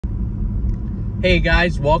Hey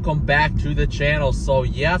guys, welcome back to the channel. So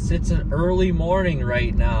yes, it's an early morning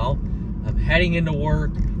right now. I'm heading into work,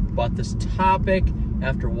 but this topic,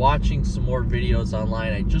 after watching some more videos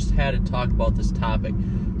online, I just had to talk about this topic.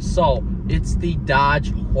 So it's the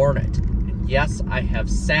Dodge Hornet. And yes, I have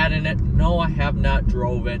sat in it. No, I have not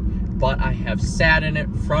drove it, but I have sat in it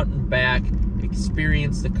front and back,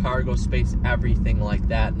 experienced the cargo space, everything like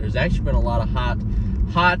that. And there's actually been a lot of hot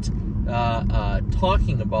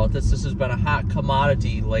talking about this. This has been a hot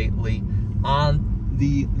commodity lately on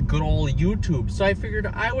the good old YouTube. So I figured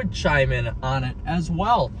I would chime in on it as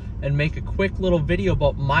well and make a quick little video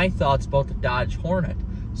about my thoughts about the Dodge Hornet.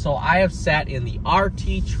 So I have sat in the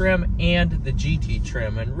RT trim and the GT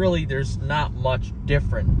trim, and really there's not much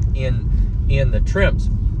different in the trims.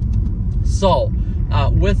 So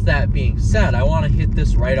with that being said, I want to hit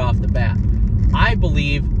this right off the bat. I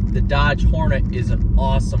believe the Dodge Hornet is an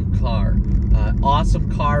awesome car.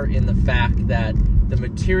 Awesome car in the fact that the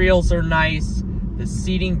materials are nice, the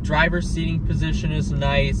driver's seating position is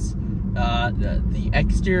nice, the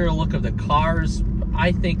exterior look of the cars,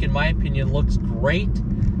 I think, in my opinion, looks great.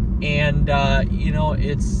 And you know,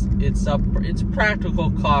 it's a practical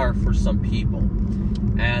car for some people.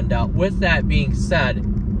 And with that being said,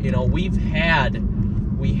 you know, we had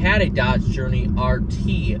a Dodge Journey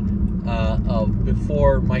RT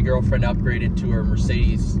before my girlfriend upgraded to her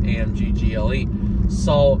Mercedes AMG GLE.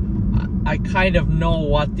 So I kind of know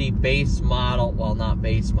what the base model, well, not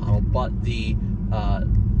base model, but the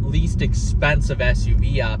least expensive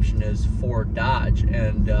SUV option is for Dodge.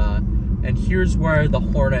 And here's where the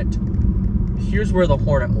Hornet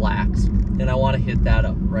lacks, and I want to hit that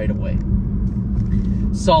up right away.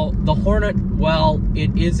 So the Hornet, well,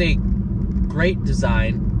 it is a great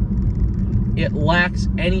design. It lacks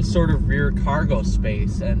any sort of rear cargo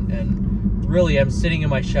space, and really, I'm sitting in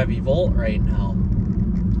my Chevy Volt right now,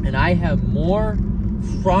 and I have more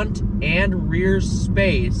front and rear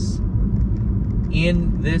space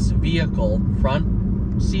in this vehicle,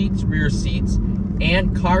 front seats, rear seats,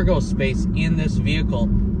 and cargo space in this vehicle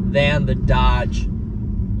than the Dodge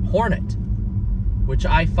Hornet, which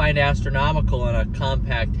I find astronomical in a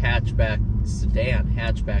compact hatchback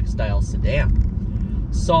style sedan.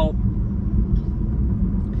 So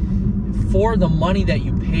for the money that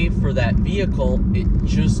you pay for that vehicle, it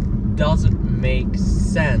just doesn't make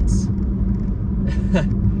sense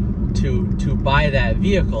to buy that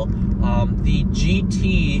vehicle. The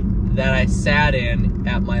GT that I sat in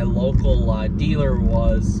at my local dealer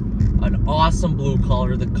was an awesome blue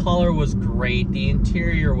color. The color was great. The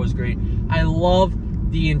interior was great. I love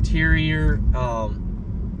the interior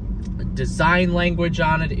design language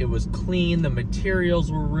on it. It was clean. The materials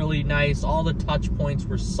were really nice. All the touch points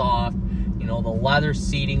were soft. You know, the leather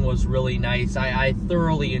seating was really nice. I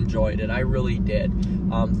thoroughly enjoyed it. I really did.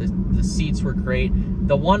 The seats were great.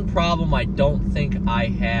 The one problem, I don't think I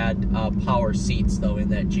had power seats though in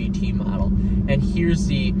that GT model. And here's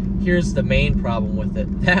the main problem with it.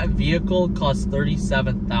 That vehicle cost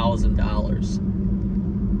 $37,000.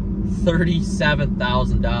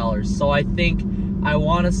 $37,000. So I think, I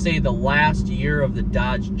want to say the last year of the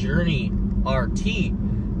Dodge Journey RT,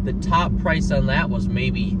 the top price on that was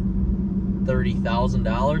maybe $30,000,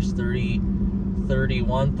 $31,000,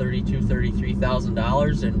 $32,000,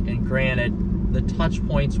 $33,000, and granted, the touch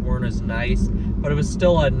points weren't as nice, but it was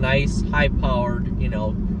still a nice, high-powered, you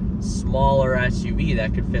know, smaller SUV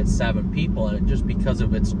that could fit 7 people in it, just because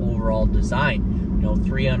of its overall design. You know,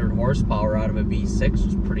 300 horsepower out of a V6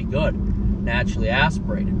 was pretty good, naturally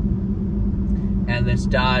aspirated. And this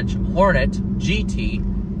Dodge Hornet GT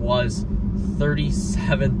was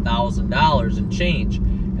 $37,000 and change.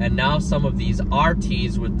 And now some of these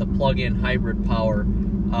RTs with the plug-in hybrid power,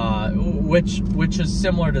 which is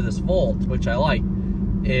similar to this Volt, which I like,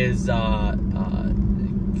 is upwards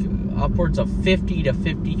of $50,000 to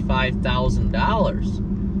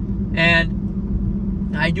 $55,000.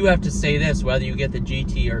 And I do have to say this: whether you get the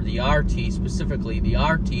GT or the RT, specifically the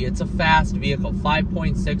RT, it's a fast vehicle,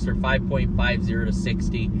 5.6 or 5.50 to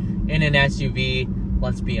 60 in an SUV.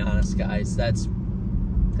 Let's be honest, guys, that's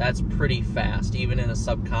pretty fast, even in a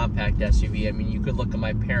subcompact SUV. I mean, you could look at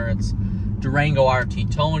my parents' Durango RT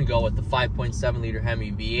Tow and Go with the 5.7 liter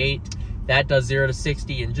Hemi V8. That does 0 to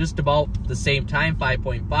 60 in just about the same time,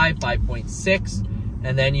 5.5, 5.6.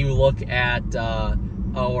 And then you look at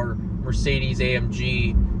our Mercedes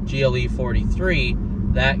AMG GLE 43.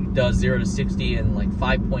 That does 0 to 60 in like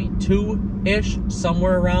 5.2-ish,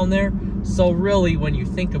 somewhere around there. So really, when you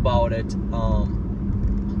think about it,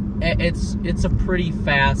 it's a pretty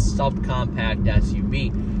fast subcompact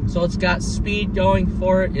SUV. So it's got speed going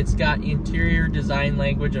for it. It's got interior design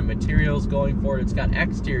language and materials going for it. It's got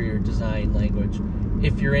exterior design language,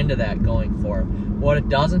 if you're into that, going for it. What it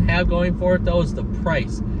doesn't have going for it, though, is the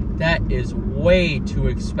price. That is way too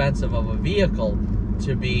expensive of a vehicle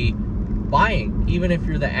to be buying, even if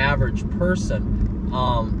you're the average person.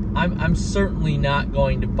 I'm certainly not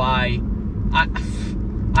going to buy.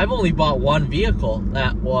 I've only bought one vehicle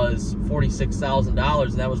that was $46,000,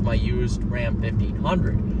 and that was my used Ram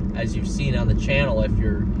 1500. As you've seen on the channel, if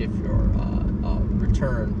you're a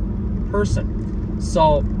return person.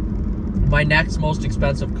 So my next most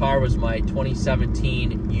expensive car was my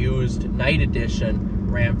 2017 used Night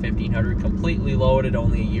Edition Ram 1500, completely loaded,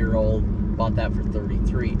 only a year old. Bought that for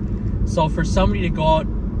 $33,000. So for somebody to go out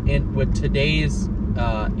in with today's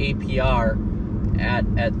APR at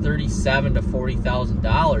 $37,000 to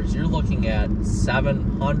 $40,000, you're looking at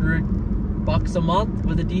 $700 a month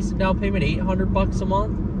with a decent down payment, $800 a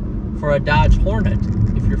month for a Dodge Hornet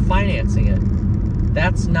if you're financing it.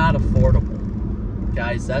 That's not affordable,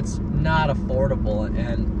 guys. That's not affordable.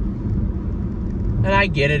 And I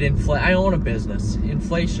get it. I own a business.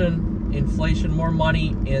 Inflation, more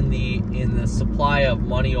money in the supply of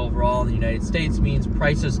money overall in the United States means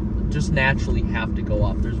prices just naturally have to go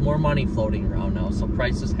up. There's more money floating around now, so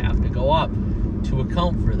prices have to go up to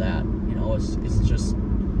account for that. You know, it's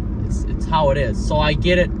how it is. So I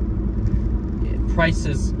get it.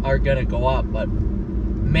 Prices are gonna go up, but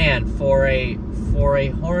man, for a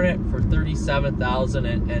Hornet for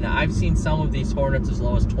 $37,000, and I've seen some of these Hornets as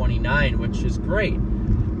low as $29,000, which is great,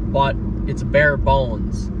 but it's bare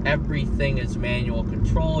bones. Everything is manual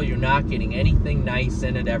control. You're not getting anything nice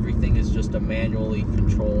in it. Everything is just a manually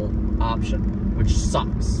controlled option, which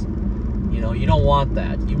sucks. You know, you don't want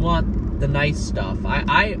that. You want the nice stuff.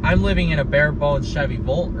 I'm living in a bare bones Chevy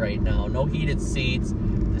Volt right now. No heated seats.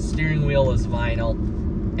 The steering wheel is vinyl.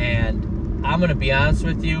 And I'm going to be honest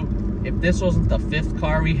with you, if this wasn't the 5th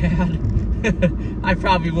car we had, I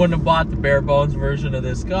probably wouldn't have bought the bare bones version of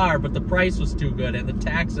this car, but the price was too good and the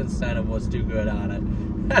tax incentive was too good on it.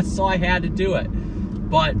 So I had to do it.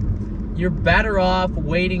 But you're better off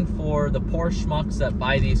waiting for the poor schmucks that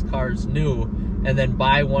buy these cars new and then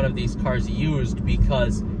buy one of these cars used,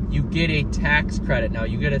 because you get a tax credit now.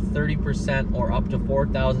 You get a 30% or up to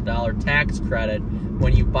 $4,000 tax credit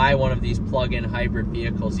when you buy one of these plug-in hybrid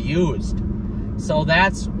vehicles used. So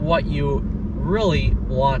that's what you really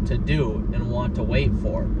want to do and want to wait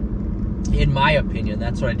for. In my opinion,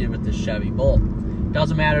 that's what I did with this Chevy Volt.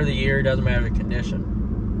 Doesn't matter the year, doesn't matter the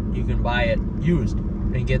condition. You can buy it used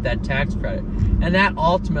and get that tax credit. And that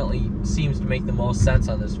ultimately seems to make the most sense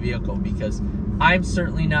on this vehicle, because I'm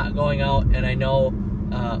certainly not going out, and I know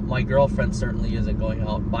my girlfriend certainly isn't going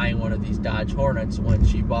out buying one of these Dodge Hornets when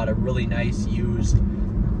she bought a really nice used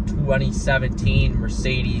 2017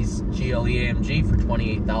 Mercedes GLE AMG for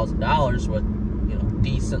 $28,000 with, you know,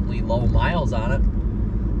 decently low miles on it.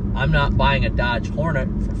 I'm not buying a Dodge Hornet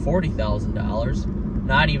for $40,000,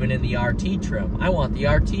 not even in the RT trim. I want the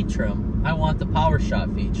RT trim. I want the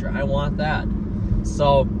PowerShot feature. I want that.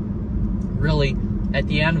 So really, at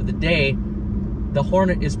the end of the day, the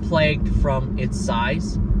Hornet is plagued from its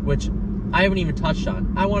size, which I haven't even touched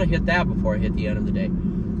on. I want to hit that before I hit the end of the day.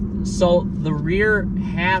 So the rear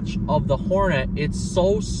hatch of the Hornet, it's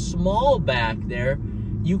so small back there,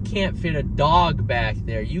 you can't fit a dog back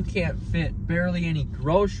there. You can't fit barely any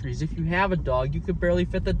groceries. If you have a dog, you could barely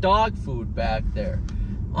fit the dog food back there.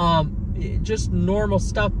 Just normal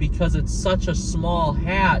stuff, because it's such a small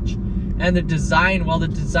hatch. And the design, while the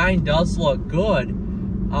design does look good,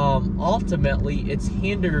 ultimately it's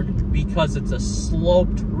hindered because it's a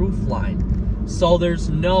sloped roof line. So there's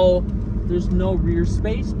no rear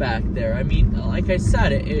space back there. I mean, like I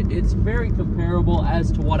said, it's very comparable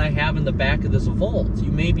as to what I have in the back of this Volt. You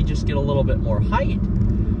maybe just get a little bit more height,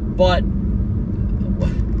 but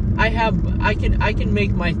I can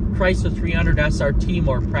make my Chrysler 300 SRT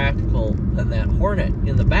more practical than that Hornet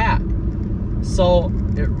in the back. So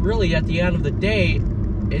it really, at the end of the day,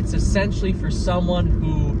 it's essentially for someone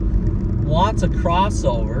who wants a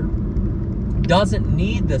crossover, doesn't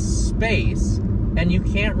need the space, and you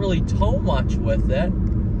can't really tow much with it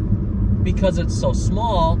because it's so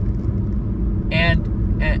small,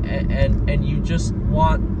 and you just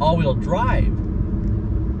want all-wheel drive.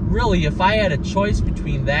 Really, if I had a choice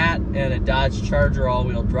between that and a Dodge Charger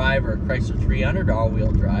all-wheel drive or a Chrysler 300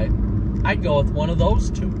 all-wheel drive, I'd go with one of those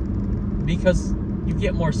two, because you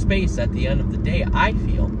get more space at the end of the day, I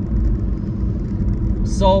feel.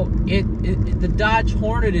 So the Dodge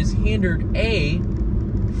Hornet is hindered, A,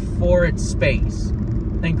 for its space.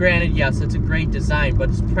 And granted, yes, it's a great design, but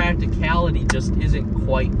its practicality just isn't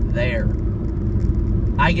quite there.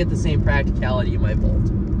 I get the same practicality in my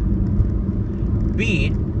Volt. B,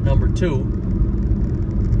 number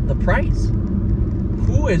 2, the price.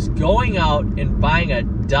 Who is going out and buying a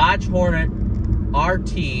Dodge Hornet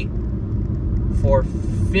RT for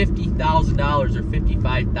 $50,000 or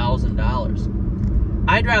 $55,000?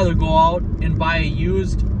 I'd rather go out and buy a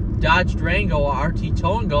used Dodge Durango RT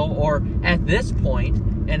Tow and Go, or at this point,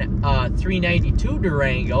 an 392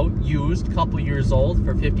 Durango used, couple years old,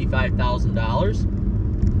 for $55,000,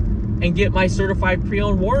 and get my certified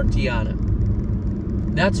pre-owned warranty on it.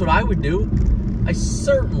 That's what I would do. I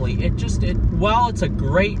certainly, while it's a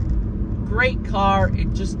great car,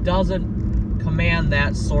 it just doesn't command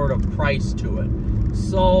that sort of price to it.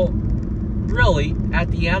 So really, at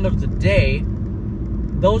the end of the day,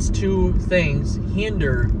 those two things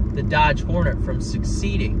hinder the Dodge Hornet from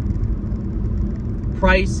succeeding.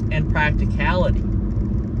 Price and practicality.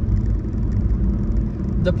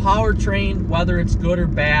 The powertrain, whether it's good or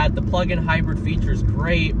bad, the plug-in hybrid feature is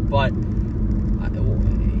great, but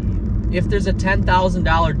if there's a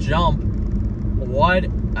 $10,000 jump,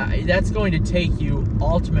 that's going to take you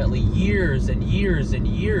ultimately years and years and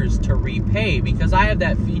years to repay, because I have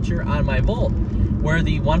that feature on my Volt where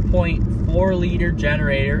the 1.4 liter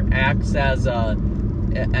generator acts as a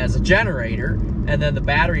generator, and then the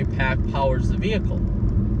battery pack powers the vehicle.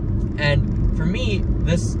 And for me,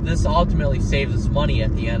 this ultimately saves us money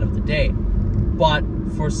at the end of the day. But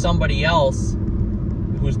for somebody else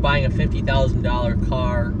who's buying a $50,000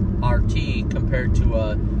 car RT compared to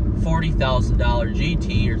a $40,000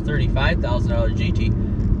 GT or $35,000 GT,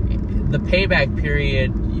 the payback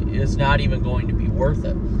period is not even going to be worth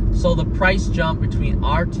it. So the price jump between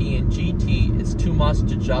RT and GT is too much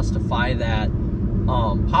to justify that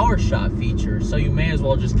power shot feature. So you may as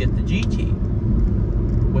well just get the GT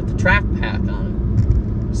with the track pack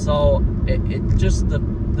on it. So it just the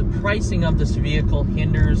pricing of this vehicle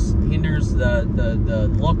hinders the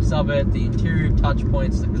looks of it, the interior touch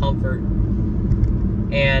points, the comfort,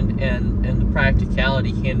 and the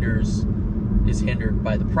practicality is hindered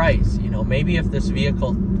by the price. You know, maybe if this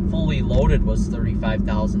vehicle fully loaded was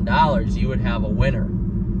 $35,000, you would have a winner.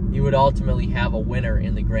 You would ultimately have a winner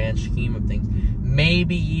in the grand scheme of things.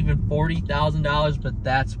 Maybe even $40,000, but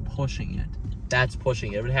that's pushing it. That's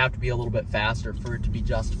pushing it. It would have to be a little bit faster for it to be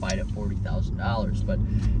justified at $40,000. But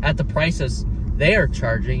at the prices they are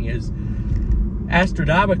charging is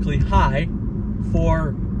astronomically high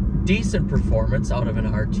for decent performance out of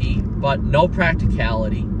an RT, but no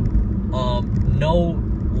practicality, no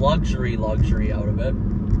luxury out of it.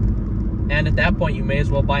 And at that point, you may as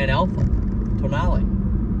well buy an Alpha Tonale.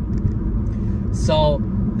 So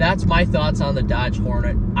that's my thoughts on the Dodge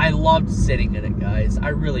Hornet. I loved sitting in it, guys. I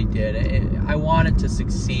really did. I wanted to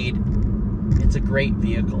succeed. It's a great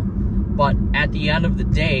vehicle. But at the end of the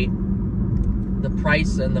day, the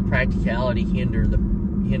price and the practicality hinder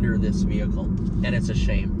this vehicle. And it's a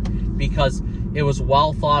shame, because it was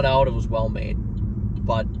well thought out, it was well made.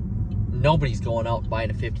 But nobody's going out and buying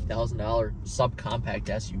a $50,000 subcompact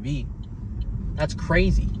SUV. That's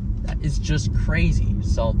crazy. That is just crazy.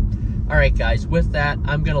 So, all right, guys, with that,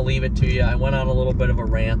 I'm going to leave it to you. I went on a little bit of a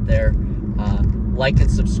rant there. Like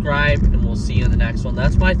and subscribe, and we'll see you in the next one.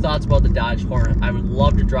 That's my thoughts about the Dodge Hornet. I would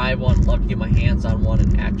love to drive one, love to get my hands on one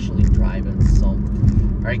and actually drive it. So,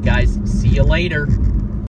 all right, guys, see you later.